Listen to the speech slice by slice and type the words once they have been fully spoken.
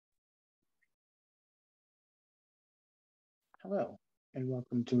Hello, and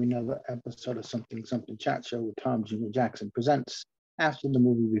welcome to another episode of Something Something Chat Show with Tom Jr. Jackson presents After the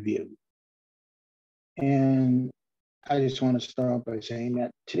Movie Review. And I just want to start off by saying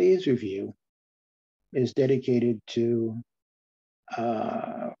that today's review is dedicated to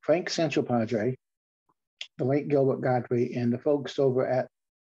Frank Santopadre, the late Gilbert Gottfried, and the folks over at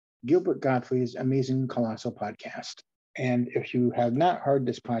Gilbert Gottfried's amazing Colossal Podcast. And if you have not heard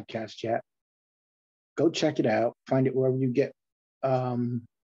this podcast yet, go check it out. Find it wherever you get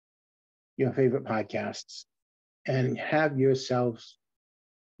your favorite podcasts and have yourselves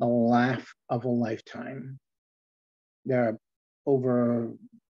a laugh of a lifetime. There are over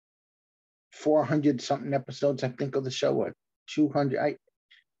 400 something episodes, I think, of the show, or 200.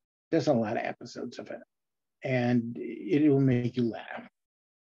 There's a lot of episodes of it, and it will make you laugh.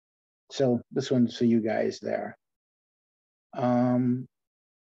 So this one's for you guys there.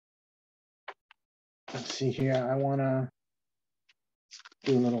 Let's see here. I want to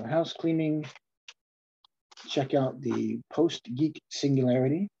do a little house cleaning. Check out the Post Geek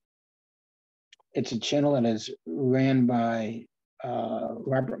Singularity. It's a channel that is ran by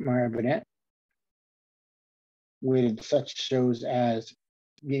Robert Meyer Burnett, with such shows as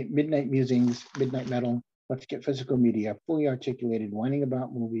Midnight Musings, Midnight Metal, Let's Get Physical Media, Fully Articulated, Whining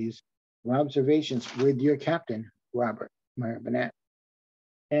About Movies, Observations with your captain, Robert Meyer Burnett,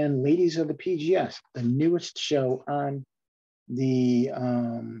 and Ladies of the PGS, the newest show on the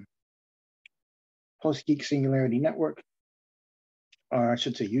Post Geek Singularity Network, or I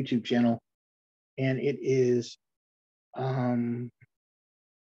should say YouTube channel, and it is hosted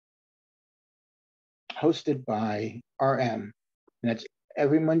by RM, and that's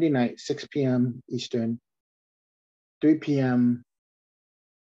every Monday night, 6 p.m. Eastern, 3 p.m.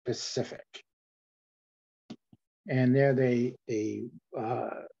 Pacific. And there they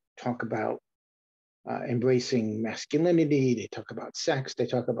talk about embracing masculinity, they talk about sex, they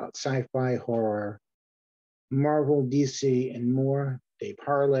talk about sci-fi, horror, Marvel, DC, and more. They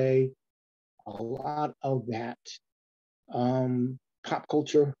parlay a lot of that pop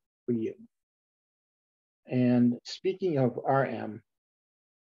culture for you. And speaking of RM,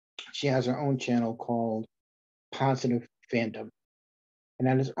 she has her own channel called Positive Fandom, and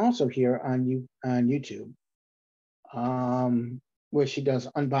that is also here on YouTube, where she does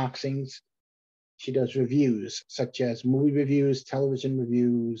unboxings. She does reviews, such as movie reviews, television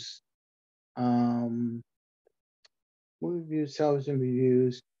reviews,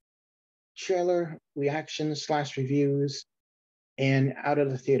 trailer reactions / reviews, and out of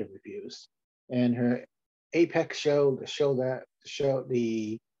the theater reviews. And her Apex show,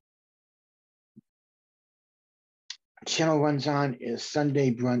 the channel runs on, is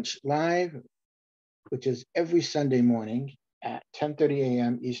Sunday Brunch Live, which is every Sunday morning at 10:30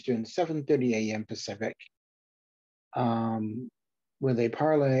 a.m. Eastern, 7:30 a.m. Pacific, where they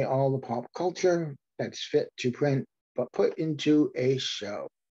parlay all the pop culture that's fit to print, but put into a show.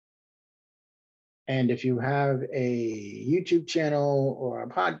 And if you have a YouTube channel or a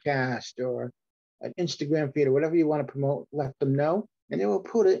podcast or an Instagram feed or whatever you want to promote, let them know, and they will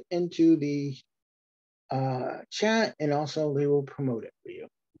put it into the chat, and also they will promote it for you.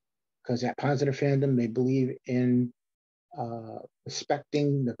 Because at Positive Fandom, they believe in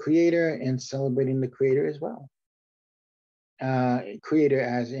respecting the creator and celebrating the creator as well. Creator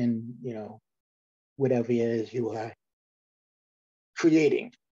as in, whatever it is you are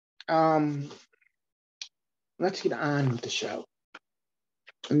creating. Let's get on with the show.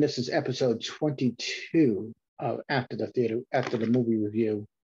 And this is episode 22 of After the Movie Review.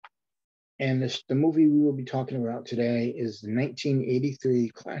 And the movie we will be talking about today is the 1983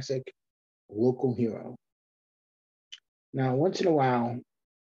 classic Local Hero. Now, once in a while,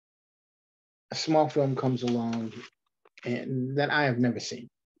 a small film comes along and that I have never seen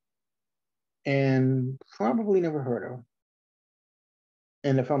and probably never heard of.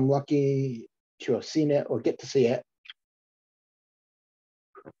 And if I'm lucky to have seen it or get to see it,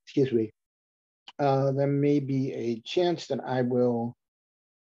 there may be a chance that I will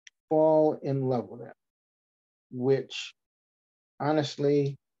fall in love with it, which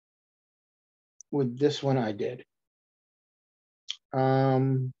honestly, with this one I did.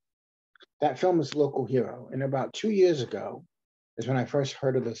 That film is Local Hero, and about 2 years ago is when I first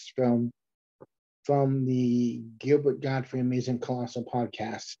heard of this film from the Gilbert Gottfried Amazing Colossal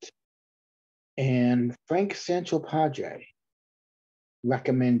Podcast, and Frank Santopadre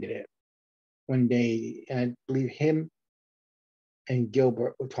recommended it one day, and I believe him and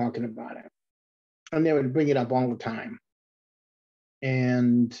Gilbert were talking about it, and they would bring it up all the time.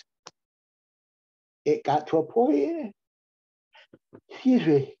 And it got to a point,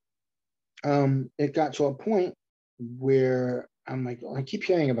 it got to a point where I'm like, oh, I keep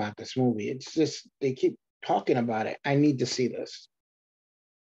hearing about this movie. It's just, they keep talking about it. I need to see this.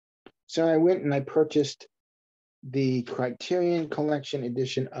 So I went and I purchased the Criterion Collection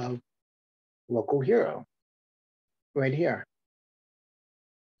edition of Local Hero right here.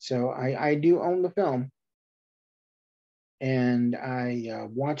 So I do own the film, and I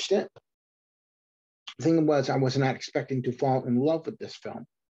watched it. The thing was, I was not expecting to fall in love with this film.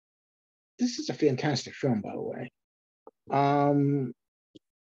 This is a fantastic film, by the way.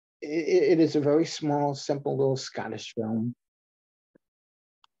 It is a very small, simple little Scottish film.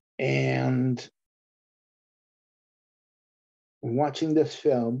 And watching this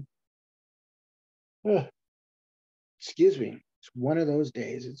film, excuse me, it's one of those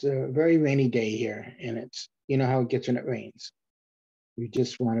days. It's a very rainy day here, and it's, you know how it gets when it rains. You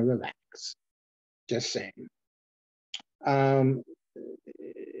just want to relax. Just saying. Now,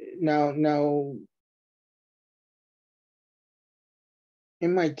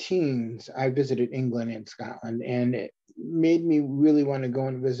 in my teens, I visited England and Scotland, and it made me really want to go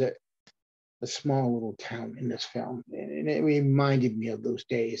and visit a small little town in this film. And it reminded me of those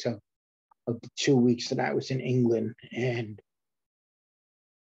days of the 2 weeks that I was in England and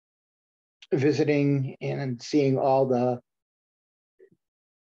visiting and seeing all the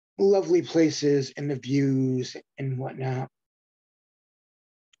lovely places and the views and whatnot.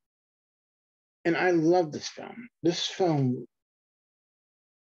 And I love this film. This film,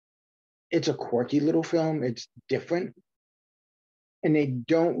 it's a quirky little film. It's different. And they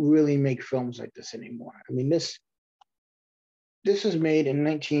don't really make films like this anymore. I mean, this was made in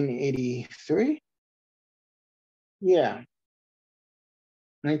 1983. Yeah,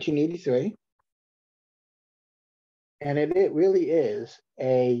 1983. And it really is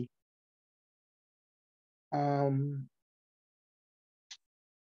a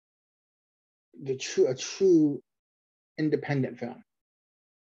true independent film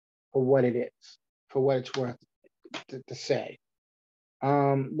for what it is, for what it's worth to say.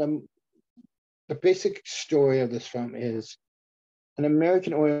 The basic story of this film is an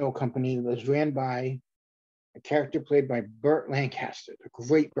American oil company that was ran by a character played by Burt Lancaster, the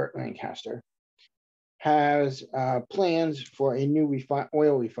great Burt Lancaster, has plans for a new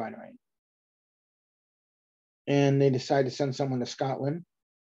oil refinery. And they decide to send someone to Scotland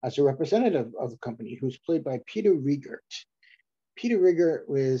as a representative of the company, who's played by Peter Riegert. Peter Riegert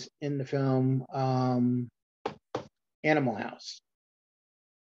was in the film Animal House.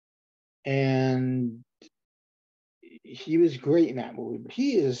 And he was great in that movie, but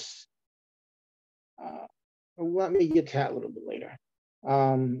he is, let me get to that a little bit later.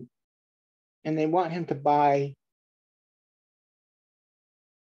 And they want him to buy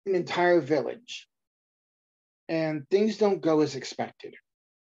an entire village. And things don't go as expected.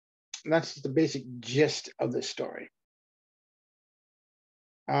 And that's the basic gist of the story.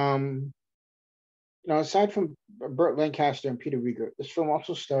 Now, aside from Burt Lancaster and Peter Riegert, this film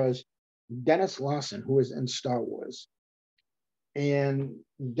also stars Dennis Lawson, who was in Star Wars. And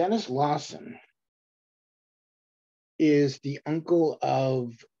Dennis Lawson is the uncle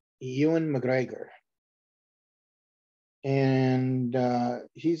of Ewan McGregor. And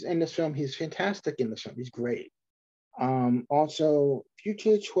he's in this film. He's fantastic in this film. He's great. Also,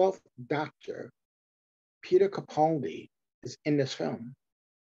 future 12th Doctor Peter Capaldi is in this film.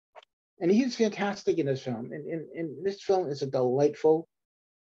 And he's fantastic in this film. And this film is a delightful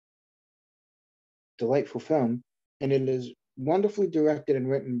film. And it is wonderfully directed and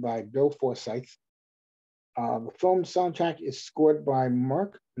written by Bill Forsyth. The film soundtrack is scored by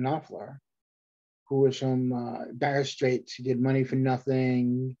Mark Knopfler, who was from Dire Straits. He did Money for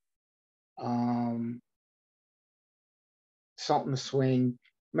Nothing, Salt and the Swing.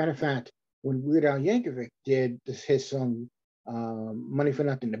 Matter of fact, when Weird Al Yankovic did his song Money for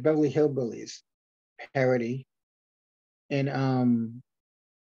Nothing, the Beverly Hillbillies parody, and on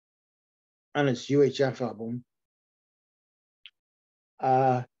his UHF album,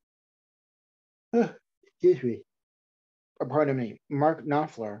 excuse me, pardon me, Mark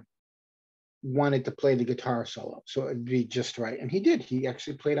Knopfler wanted to play the guitar solo, so it'd be just right. And he did. He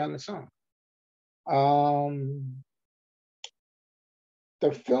actually played on the song.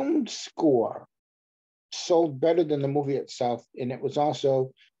 The film score sold better than the movie itself, and it was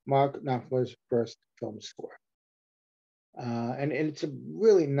also Mark Knopfler's first film score. And it's a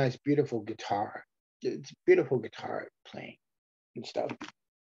really nice, beautiful guitar. It's beautiful guitar playing and stuff.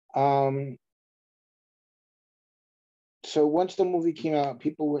 So once the movie came out,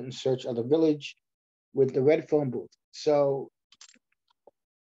 people went in search of the village with the red phone booth. So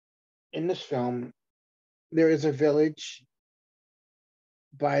in this film, there is a village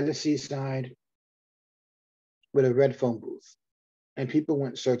by the seaside with a red phone booth. And people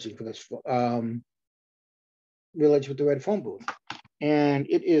went searching for this village with the red phone booth. And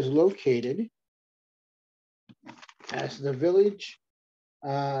it is located as the village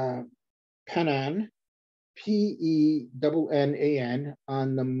Pennan, Pennan,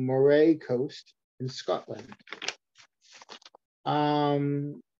 on the Moray coast in Scotland.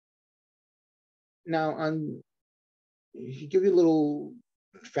 Now, to give you little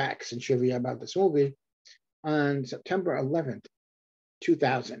facts and trivia about this movie, on September 11th,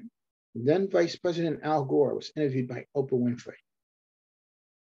 2000, then Vice President Al Gore was interviewed by Oprah Winfrey.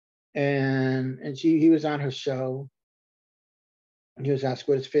 And he was on her show, and he was asked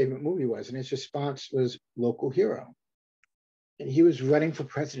what his favorite movie was, and his response was Local Hero. And he was running for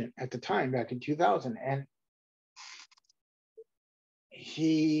president at the time, back in 2000, and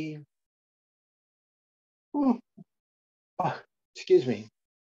he,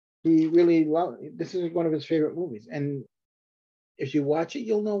 he really loved it. This is one of his favorite movies, and if you watch it,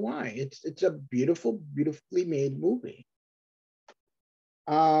 you'll know why. It's a beautifully made movie.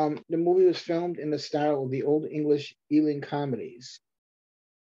 The movie was filmed in the style of the old English Ealing comedies.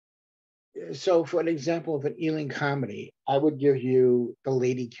 So, for an example of an Ealing comedy, I would give you The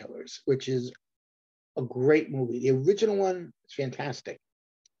Lady Killers, which is a great movie. The original one is fantastic.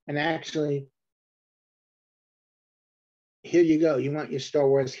 And actually, here you go. You want your Star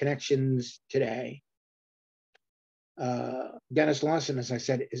Wars connections today. Dennis Lawson, as I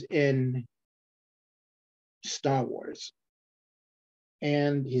said, is in Star Wars.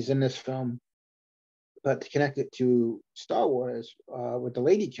 And he's in this film. But to connect it to Star Wars with The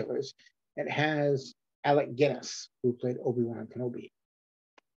Lady Killers, it has Alec Guinness, who played Obi-Wan Kenobi.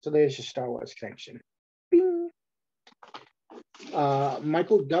 So there's your Star Wars connection. Bing!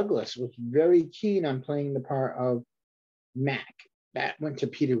 Michael Douglas was very keen on playing the part of Mac. That went to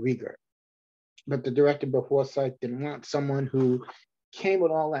Peter Rieger. But the director, Bill Forsyth, didn't want someone who came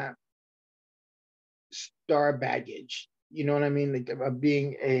with all that star baggage. You know what I mean? Like, of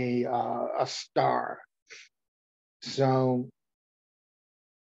being a star. So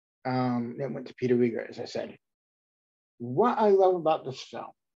it went to Peter Rieger, as I said. What I love about this film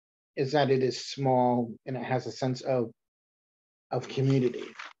is that it is small and it has a sense of community.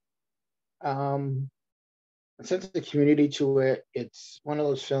 A sense of the community to it. It's one of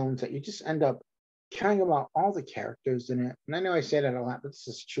those films that you just end up caring about all the characters in it. And I know I say that a lot, but this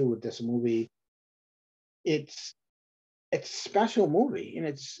is true with this movie. It's a special movie, and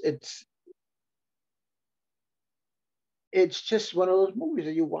it's just one of those movies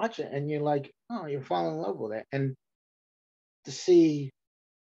that you watch it and you're like, oh, you fall in love with it. And to see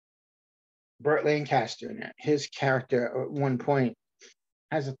Burt Lancaster in it, his character at one point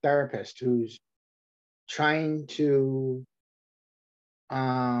has a therapist who's trying to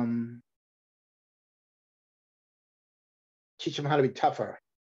teach him how to be tougher.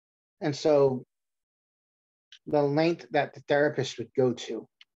 And so the length that the therapist would go to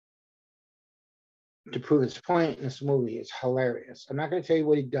prove his point in this movie is hilarious. I'm not going to tell you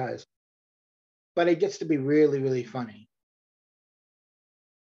what he does, but it gets to be really, really funny.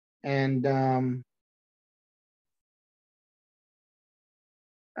 And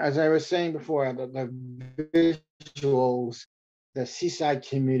as I was saying before, the visuals, the seaside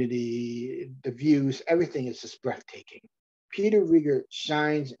community, the views, everything is just breathtaking. Peter Rieger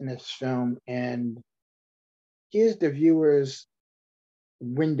shines in this film, and here's the viewer's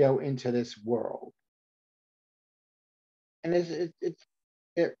window into this world. And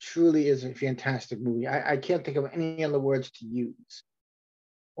it truly is a fantastic movie. I can't think of any other words to use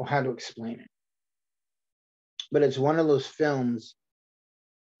or how to explain it. But it's one of those films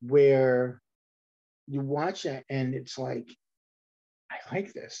where you watch it and it's like, I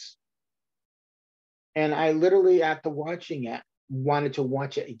like this. And I literally, after watching it, wanted to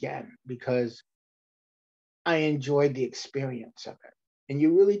watch it again because I enjoyed the experience of it. And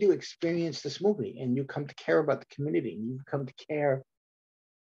you really do experience this movie, and you come to care about the community, and you come to care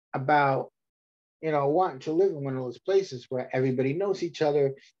about, wanting to live in one of those places where everybody knows each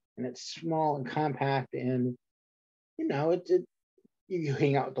other, and it's small and compact, and you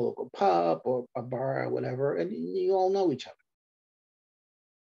hang out at the local pub or a bar or whatever, and you all know each other.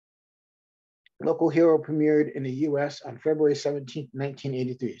 Local Hero premiered in the US on February 17th,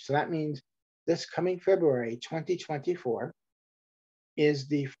 1983. So that means this coming February 2024 is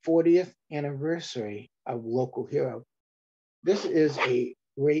the 40th anniversary of Local Hero. This is a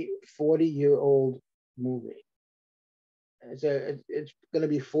great 40-year-old movie. It's going to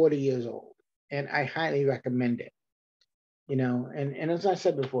be 40 years old, and I highly recommend it. And as I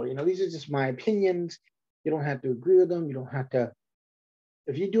said before, these are just my opinions. You don't have to agree with them. You don't have to.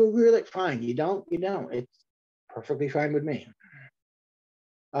 If you do agree with it, fine. You don't. perfectly fine with me.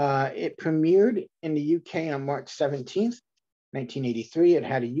 It premiered in the UK on March 17th, 1983. It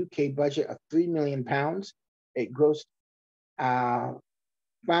had a UK budget of £3 million. It grossed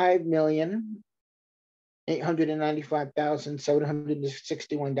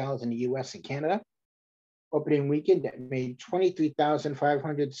 $5,895,761 in the US and Canada. Opening weekend, that made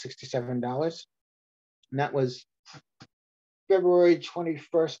 $23,567. And that was February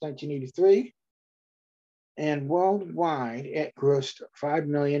 21st, 1983. And worldwide, it grossed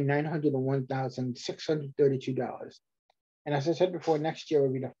 $5,901,632. And as I said before, next year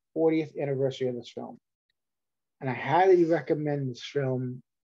will be the 40th anniversary of this film. And I highly recommend this film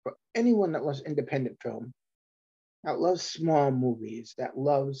for anyone that loves independent film, that loves small movies, that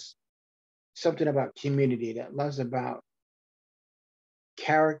loves something about community, that loves about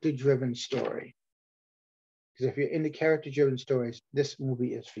character-driven story. Because if you're into character-driven stories, this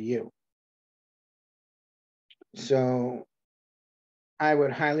movie is for you. So I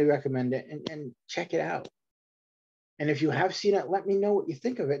would highly recommend it and check it out. And if you have seen it, let me know what you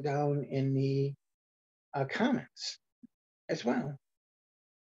think of it down in the comments as well.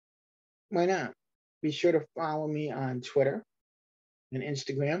 Why not? Be sure to follow me on Twitter and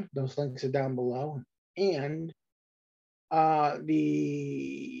Instagram. Those links are down below. And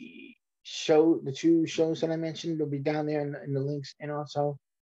the two shows that I mentioned will be down there in the links. And also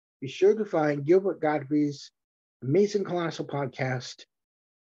be sure to find Gilbert Gottfried's Amazing Colossal Podcast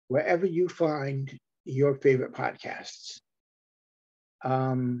wherever you find your favorite podcasts.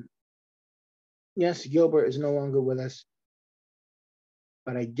 Yes, Gilbert is no longer with us,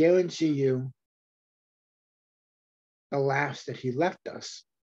 but I guarantee you the laughs that he left us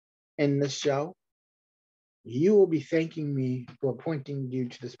in this show, you will be thanking me for appointing you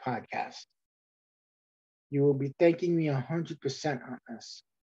to this podcast. You will be thanking me 100% on this,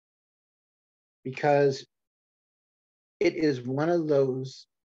 because it is one of those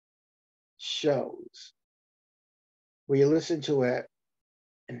shows where you listen to it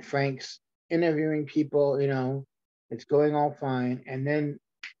and Frank's interviewing people, it's going all fine. And then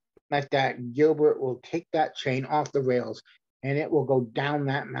like that, Gilbert will take that train off the rails and it will go down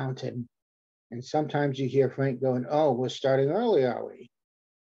that mountain. And sometimes you hear Frank going, "Oh, we're starting early, are we?"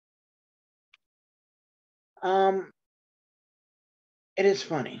 It is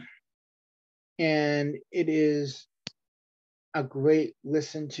funny. And it is a great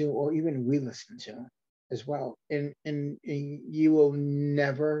listen to, or even re-listen to as well. And you will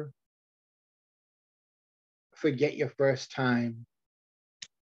never forget your first time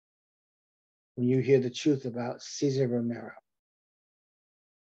when you hear the truth about Cesar Romero.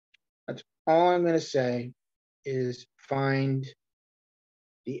 That's all I'm going to say is find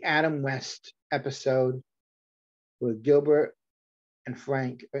the Adam West episode where Gilbert and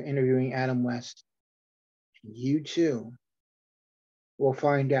Frank are interviewing Adam West. And you too will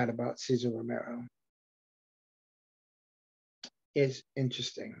find out about Cesar Romero. It's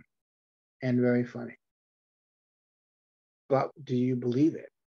interesting and very funny. But do you believe it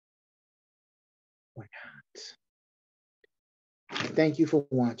or not? Thank you for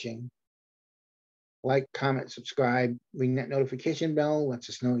watching. Like, comment, subscribe, ring that notification bell, lets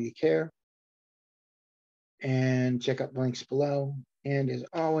us know you care. And check out the links below. And as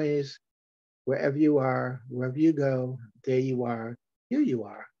always, wherever you are, wherever you go, there you are, here you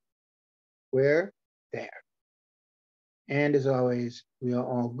are. We're there. And as always, we are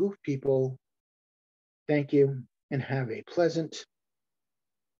all goof people. Thank you and have a pleasant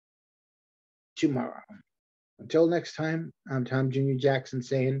tomorrow. Until next time, I'm Tom Jr. Jackson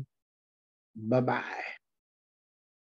saying bye-bye.